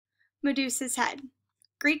Medusa's head.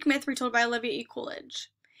 Greek myth retold by Olivia E. Coolidge.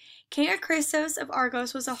 King Acrisios of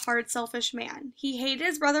Argos was a hard, selfish man. He hated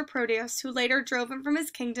his brother Proteus, who later drove him from his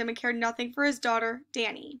kingdom and cared nothing for his daughter,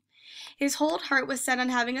 Danae. His whole heart was set on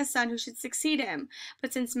having a son who should succeed him,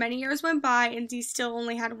 but since many years went by and he still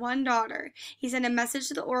only had one daughter, he sent a message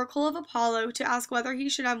to the oracle of Apollo to ask whether he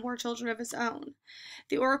should have more children of his own.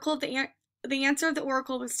 The answer of the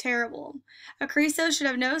oracle was terrible. Acrisios should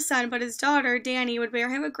have no son, but his daughter, Danae, would bear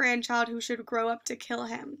him a grandchild who should grow up to kill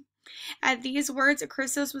him. At these words,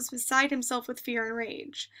 Acrisios was beside himself with fear and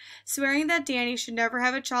rage. Swearing that Danae should never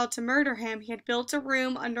have a child to murder him, he had built a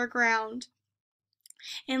room underground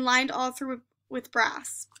and lined all through with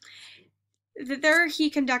brass. Thither he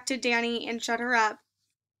conducted Danae and shut her up,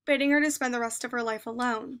 bidding her to spend the rest of her life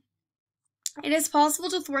alone. It is possible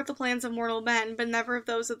to thwart the plans of mortal men, but never of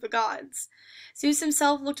those of the gods. Zeus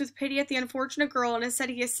himself looked with pity at the unfortunate girl, and it is said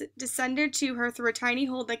he descended to her through a tiny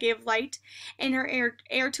hole that gave light and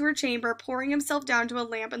air to her chamber, pouring himself down to a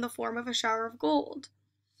lamp in the form of a shower of gold.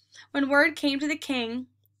 When word came to the king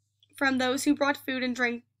from those who brought food and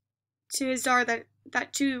drink to his daughter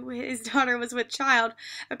that his daughter was with child,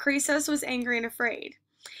 Acrisios was angry and afraid.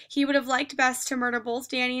 He would have liked best to murder both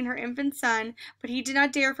Danae and her infant son, but he did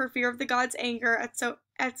not dare for fear of the gods' anger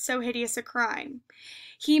at so hideous a crime.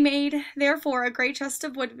 He made, therefore, a great chest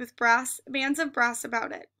of wood with bands of brass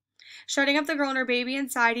about it. Shutting up the girl and her baby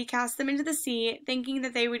inside, he cast them into the sea, thinking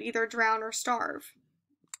that they would either drown or starve.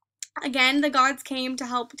 Again, the gods came to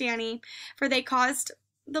help Danae, for they caused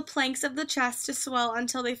the planks of the chest to swell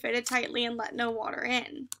until they fitted tightly and let no water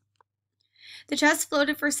in. The chest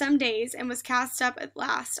floated for some days and was cast up at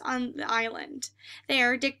last on the island.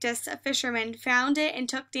 There, Dictys, a fisherman, found it and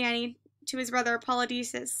took Danae to his brother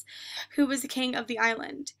Polydeuces, who was the king of the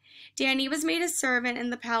island. Danae was made a servant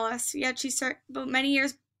in the palace, yet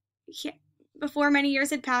before many years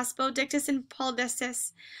had passed, both Dictys and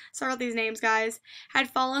Polydeuces, sorry about these names, guys,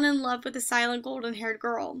 had fallen in love with the silent golden-haired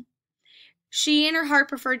girl. She in her heart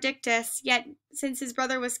preferred Dictys, yet since his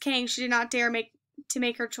brother was king, she did not dare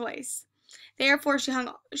make her choice. Therefore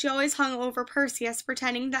she always hung over Perseus,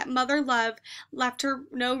 pretending that mother love left her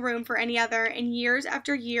no room for any other, and years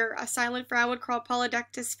after year a silent frown would cross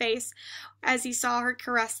Polydectes' face as he saw her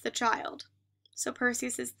caress the child. So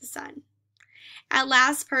Perseus is the son. At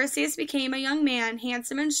last Perseus became a young man,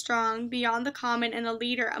 handsome and strong, beyond the common, and a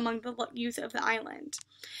leader among the youth of the island,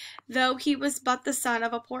 though he was but the son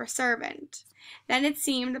of a poor servant. Then it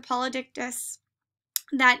seemed to Polydectes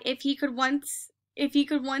that if he could once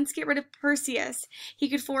get rid of Perseus, he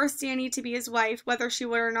could force Danae to be his wife, whether she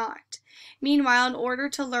would or not. Meanwhile, in order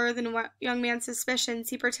to lure the young man's suspicions,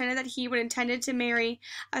 he pretended that he intended to marry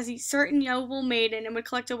a certain noble maiden and would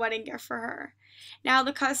collect a wedding gift for her. Now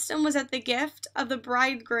the custom was that the gift of the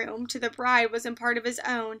bridegroom to the bride was in part of his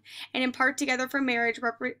own, and in part together for marriage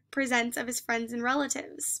presents of his friends and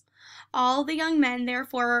relatives. All the young men,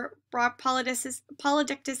 therefore, brought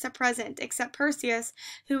Polydectes a present, except Perseus,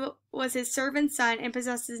 who was his servant's son and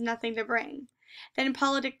possesses nothing to bring. Then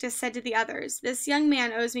Polydectes said to the others, "This young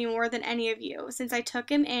man owes me more than any of you, since I took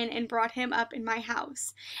him in and brought him up in my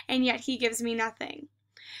house, and yet he gives me nothing."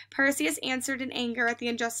 Perseus answered in anger at the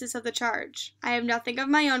injustice of the charge, "I have nothing of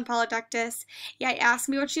my own, Polydectes, yet ask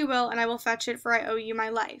me what you will, and I will fetch it, for I owe you my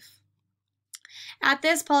life." At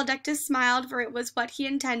this Polydectes smiled, for it was what he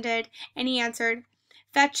intended, and he answered,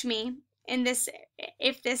 "Fetch me,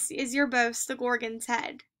 if this is your boast, the Gorgon's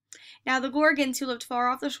head." Now the Gorgons, who lived far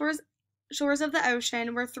off the shores of the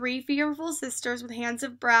ocean, were 3 fearful sisters with hands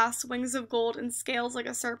of brass, wings of gold, and scales like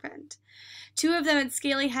a serpent. 2 of them had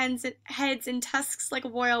scaly heads and tusks like a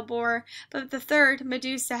wild boar, but the third,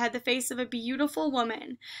 Medusa, had the face of a beautiful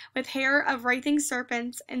woman, with hair of writhing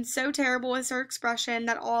serpents, and so terrible was her expression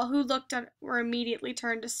that all who looked at her were immediately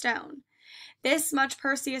turned to stone. This much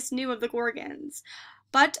Perseus knew of the Gorgons,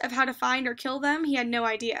 but of how to find or kill them he had no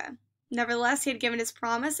idea. Nevertheless, he had given his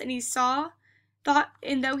promise, and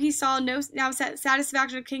though he saw no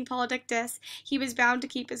satisfaction of King Polydectes, he was bound to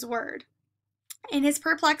keep his word. In his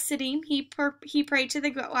perplexity, he prayed to the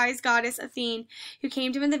wise goddess Athene, who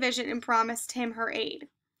came to him in the vision and promised him her aid.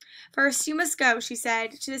 "First you must go," she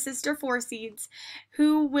said, "to the sister Phorcys,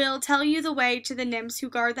 who will tell you the way to the nymphs who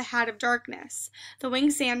guard the hat of darkness, the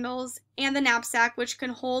winged sandals, and the knapsack which can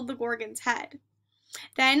hold the Gorgon's head.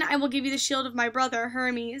 Then I will give you the shield of my brother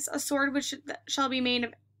Hermes, a sword which shall be made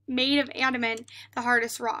of adamant, the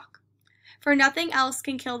hardest rock. For nothing else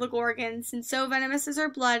can kill the Gorgons, and so venomous is her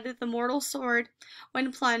blood that the mortal sword,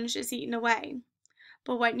 when plunged, is eaten away.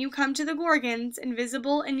 But when you come to the Gorgons,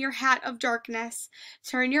 invisible in your hat of darkness,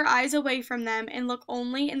 turn your eyes away from them, and look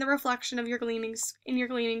only in the reflection of your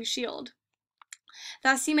gleaming shield.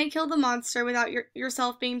 Thus you may kill the monster without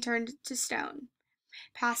yourself being turned to stone.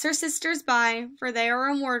 Pass her sisters by, for they are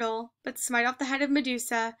immortal, but smite off the head of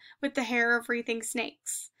Medusa with the hair of wreathing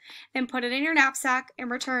snakes. Then put it in your knapsack and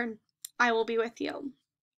return. I will be with you."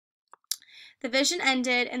 The vision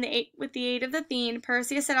ended, and with the aid of the fiend,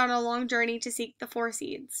 Perseus set out on a long journey to seek the four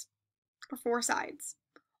sides,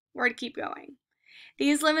 or to keep going.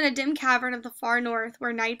 These live in a dim cavern of the far north,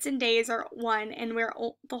 where nights and days are one, and where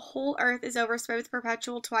the whole earth is overspread with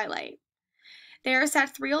perpetual twilight. There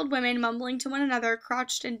sat 3 old women, mumbling to one another,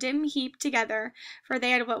 crouched in dim heap together, for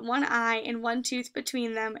they had but one eye and one tooth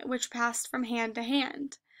between them, which passed from hand to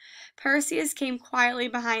hand. Perseus came quietly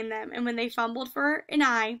behind them, and when they fumbled for an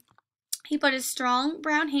eye, he put his strong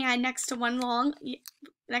brown hand next to one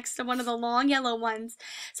of the long yellow ones,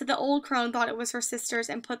 so the old crone thought it was her sister's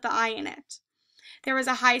and put the eye in it. There was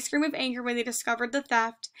a high scream of anger when they discovered the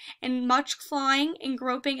theft, and much clawing and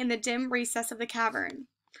groping in the dim recess of the cavern.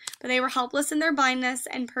 But they were helpless in their blindness,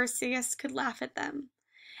 and Perseus could laugh at them.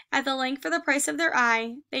 At the length for the price of their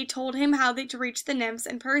eye, they told him how to reach the nymphs,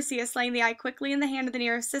 and Perseus, laying the eye quickly in the hand of the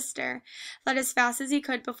nearest sister, fled as fast as he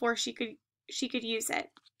could before she could use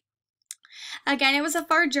it. Again it was a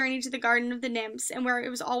far journey to the garden of the nymphs, and where it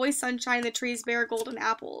was always sunshine and the trees bare golden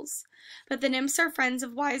apples. But the nymphs are friends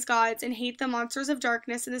of wise gods, and hate the monsters of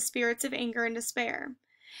darkness and the spirits of anger and despair.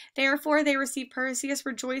 Therefore they received Perseus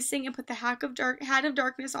rejoicing, and put the hat of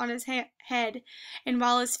darkness on his head, and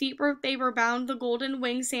while his feet they were bound the golden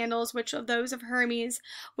winged sandals which of those of Hermes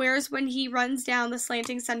wears when he runs down the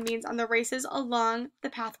slanting sunbeams on the races along the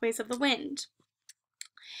pathways of the wind.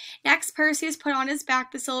 Next Perseus put on his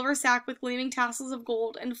back the silver sack with gleaming tassels of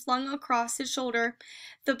gold, and flung across his shoulder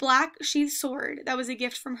the black sheathed sword that was a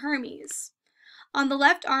gift from Hermes. On the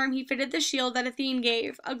left arm he fitted the shield that Athene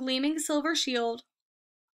gave, a gleaming silver shield,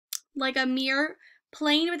 like a mere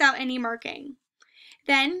plain without any marking.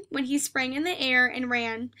 Then, when he sprang in the air and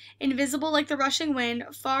ran, invisible like the rushing wind,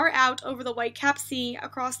 far out over the white-capped sea,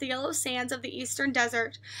 across the yellow sands of the eastern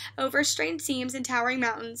desert, over strange seas and towering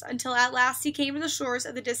mountains, until at last he came to the shores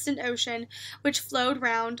of the distant ocean, which flowed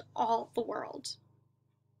round all the world.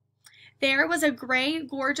 There was a gray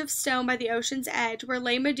gorge of stone by the ocean's edge, where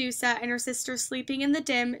lay Medusa and her sisters sleeping in the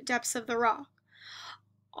dim depths of the rock.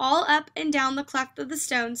 All up and down the cleft of the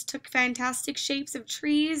stones took fantastic shapes of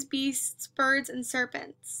trees, beasts, birds, and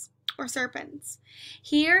serpents.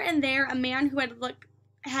 Here and there a man who had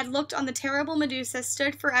looked on the terrible Medusa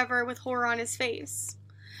stood forever with horror on his face.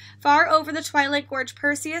 Far over the twilight gorge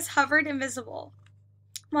Perseus hovered invisible,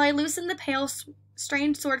 while he loosened the pale,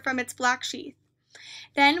 strange sword from its black sheath.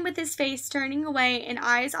 Then, with his face turning away and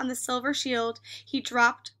eyes on the silver shield, he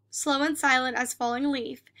dropped, slow and silent as falling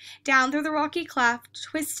leaf, down through the rocky cleft,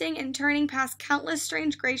 twisting and turning past countless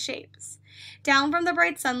strange gray shapes, down from the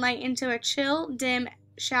bright sunlight into a chill, dim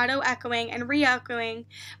shadow, echoing and re-echoing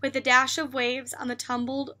with the dash of waves on the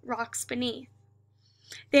tumbled rocks beneath.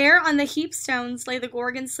 There on the heaped stones lay the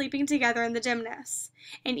Gorgons sleeping together in the dimness,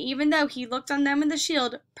 and even though he looked on them in the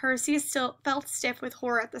shield, Perseus still felt stiff with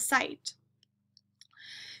horror at the sight.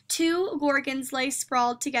 2 Gorgons lay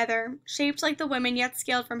sprawled together, shaped like the women, yet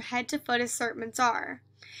scaled from head to foot as serpents are.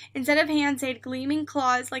 Instead of hands, they had gleaming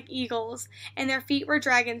claws like eagles, and their feet were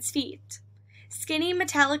dragons' feet. Skinny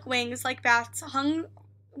metallic wings like bats hung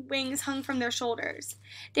from their shoulders.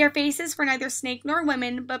 Their faces were neither snake nor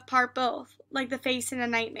women, but part both, like the face in a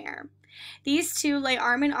nightmare. These 2 lay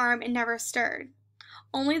arm in arm and never stirred.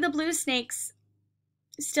 Only the blue snakes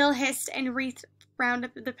still hissed and wreathed round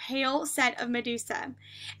the pale set of Medusa,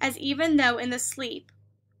 as even though in the sleep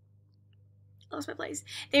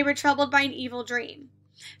they were troubled by an evil dream.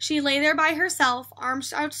 She lay there by herself,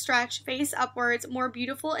 arms outstretched, face upwards, more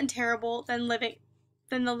beautiful and terrible than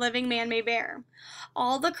the living man may bear.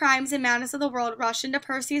 All the crimes and madness of the world rushed into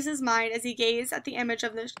Perseus's mind as he gazed at the image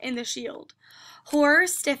in the shield. Horror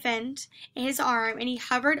stiffened his arm, and he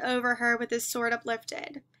hovered over her with his sword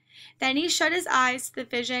uplifted. Then he shut his eyes to the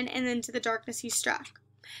vision, and into the darkness he struck.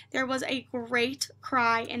 There was a great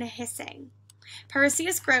cry and a hissing.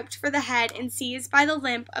 Perseus groped for the head and seized by the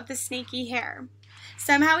limp of the snaky hair.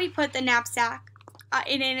 Somehow he put it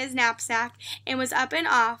in his knapsack and was up and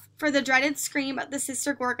off, for the dreaded scream of the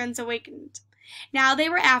sister Gorgons awakened. Now they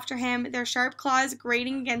were after him, their sharp claws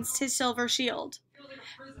grating against his silver shield.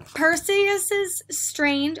 Perseus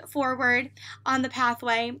strained forward on the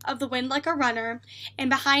pathway of the wind like a runner, and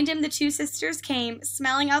behind him the 2 sisters came,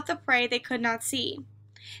 smelling out the prey they could not see.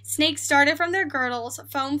 Snakes darted from their girdles,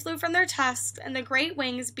 foam flew from their tusks, and the great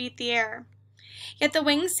wings beat the air. Yet the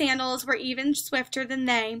winged sandals were even swifter than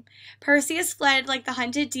they. Perseus fled like the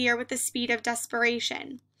hunted deer with the speed of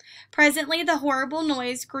desperation. Presently the horrible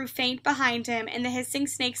noise grew faint behind him, and the hissing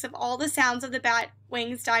snakes of all the sounds of the bat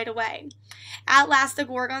wings died away. At last the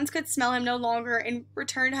Gorgons could smell him no longer and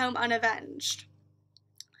returned home unavenged.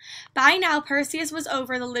 By now Perseus was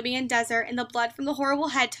over the Libyan desert, and the blood from the horrible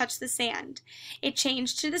head touched the sand. It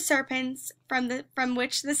changed to the serpents from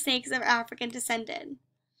which the snakes of Africa descended.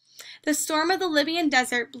 The storm of the Libyan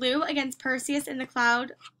desert blew against Perseus in the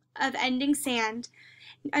cloud of ending sand,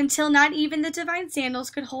 until not even the divine sandals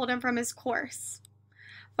could hold him from his course.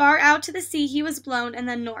 Far out to the sea he was blown, and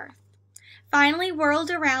then north. Finally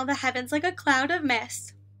whirled around the heavens like a cloud of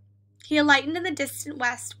mist, he alighted in the distant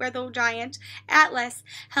west, where the giant, Atlas,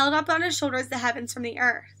 held up on his shoulders the heavens from the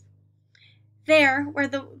earth. There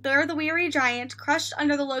the weary giant, crushed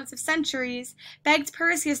under the loads of centuries, begged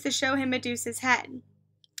Perseus to show him Medusa's head.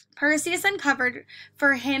 Perseus uncovered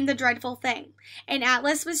for him the dreadful thing, and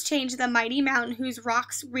Atlas was chained to the mighty mountain whose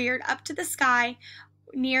rocks reared up to the sky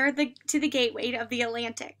to the gateway of the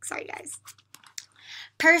Atlantic. Sorry, guys.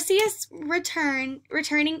 Perseus, returning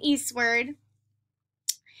eastward,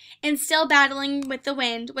 and still battling with the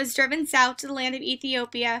wind, was driven south to the land of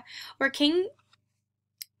Ethiopia, where King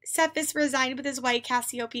Cepheus resided with his wife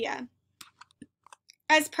Cassiopeia.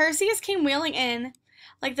 As Perseus came wheeling in,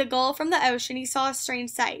 like the gull from the ocean, he saw a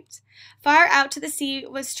strange sight. Far out to the sea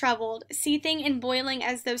was troubled, seething and boiling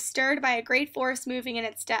as though stirred by a great force moving in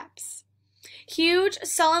its depths. Huge,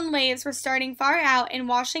 sullen waves were starting far out and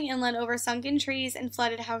washing inland over sunken trees and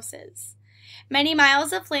flooded houses. Many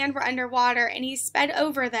miles of land were under water, and he sped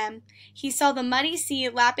over them. He saw the muddy sea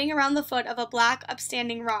lapping around the foot of a black,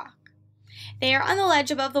 upstanding rock. There, on the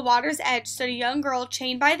ledge above the water's edge, stood a young girl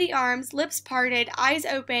chained by the arms, lips parted, eyes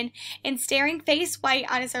open, and staring face white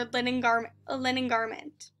on his linen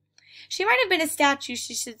garment. She might have been a statue,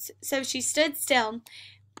 so she stood still.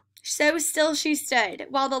 So still she stood,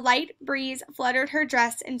 while the light breeze fluttered her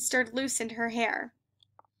dress and stirred loosened her hair.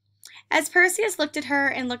 As Perseus looked at her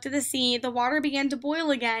and looked at the sea, the water began to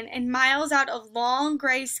boil again, and miles out of long,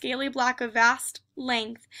 gray, scaly black of vast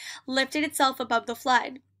length lifted itself above the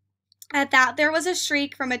flood. At that there was a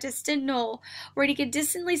shriek from a distant knoll, where he could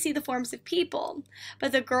distantly see the forms of people,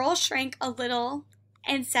 but the girl shrank a little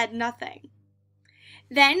and said nothing.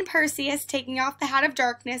 Then Perseus, taking off the hat of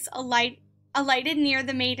darkness, alighted near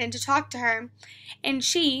the maiden to talk to her, and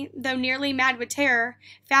she, though nearly mad with terror,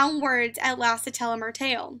 found words at last to tell him her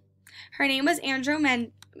tale. Her name was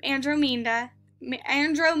Andromeda,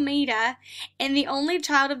 and the only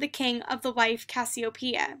child of the king of the wife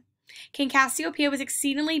Cassiopeia. King Cassiopeia was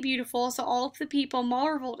exceedingly beautiful, so all of the people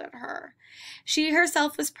marveled at her. She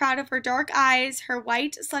herself was proud of her dark eyes, her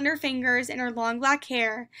white, slender fingers, and her long black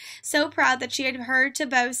hair, so proud that she had heard to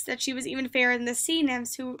boast that she was even fairer than the sea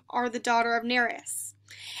nymphs who are the daughter of Nereus.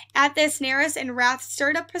 At this, Nereus in wrath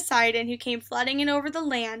stirred up Poseidon, who came flooding in over the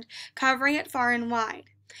land, covering it far and wide.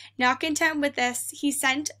 Not content with this, he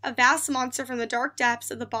sent a vast monster from the dark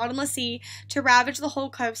depths of the bottomless sea to ravage the whole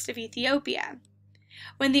coast of Ethiopia.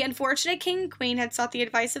 When the unfortunate king and queen had sought the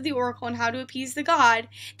advice of the oracle on how to appease the god,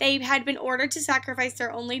 they had been ordered to sacrifice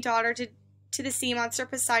their only daughter to the sea monster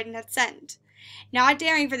Poseidon had sent. Not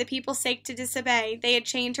daring for the people's sake to disobey, they had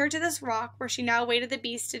chained her to this rock, where she now awaited the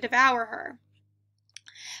beast to devour her.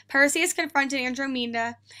 Perseus confronted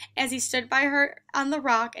Andromeda as he stood by her on the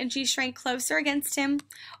rock, and she shrank closer against him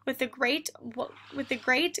with the great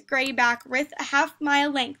gray back writhed a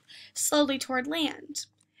half-mile length slowly toward land.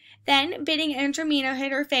 Then, bidding Andromeda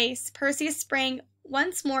hide her face, Perseus sprang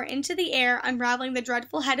once more into the air, unraveling the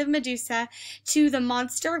dreadful head of Medusa to the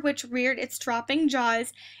monster which reared its dropping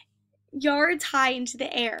jaws yards high into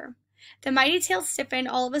the air. The mighty tail stiffened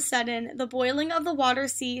all of a sudden, the boiling of the water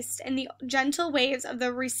ceased, and the gentle waves of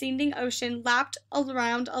the receding ocean lapped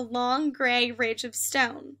around a long gray ridge of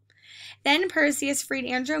stone. Then Perseus freed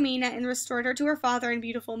Andromeda and restored her to her father and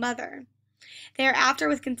beautiful mother. Thereafter,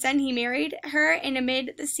 with consent, he married her, and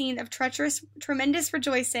amid the scene of tremendous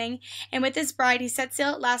rejoicing, and with his bride, he set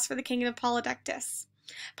sail at last for the kingdom of Polydectes.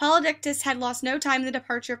 Polydectes had lost no time in the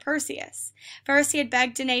departure of Perseus. First, he had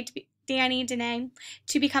begged Danae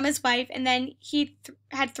to become his wife, and then he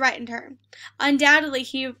had threatened her. Undoubtedly,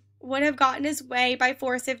 he would have gotten his way by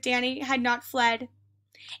force if Danae had not fled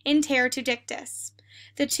in terror to Dictys.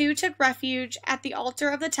 The two took refuge at the altar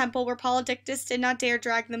of the temple, where Polydectes did not dare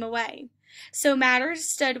drag them away. So matters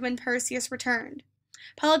stood when Perseus returned.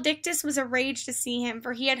 Polydectes was enraged to see him,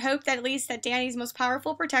 for he had hoped at least that Danae's most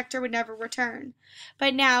powerful protector would never return.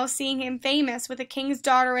 But now, seeing him famous with a king's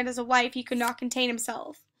daughter and as a wife, he could not contain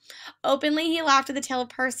himself. Openly he laughed at the tale of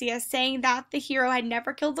Perseus, saying that the hero had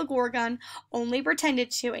never killed the Gorgon, only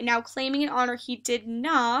pretended to, and now claiming an honor he did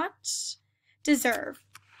not deserve.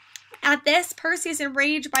 At this, Perseus,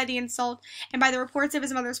 enraged by the insult and by the reports of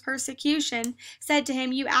his mother's persecution, said to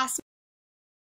him, "You asked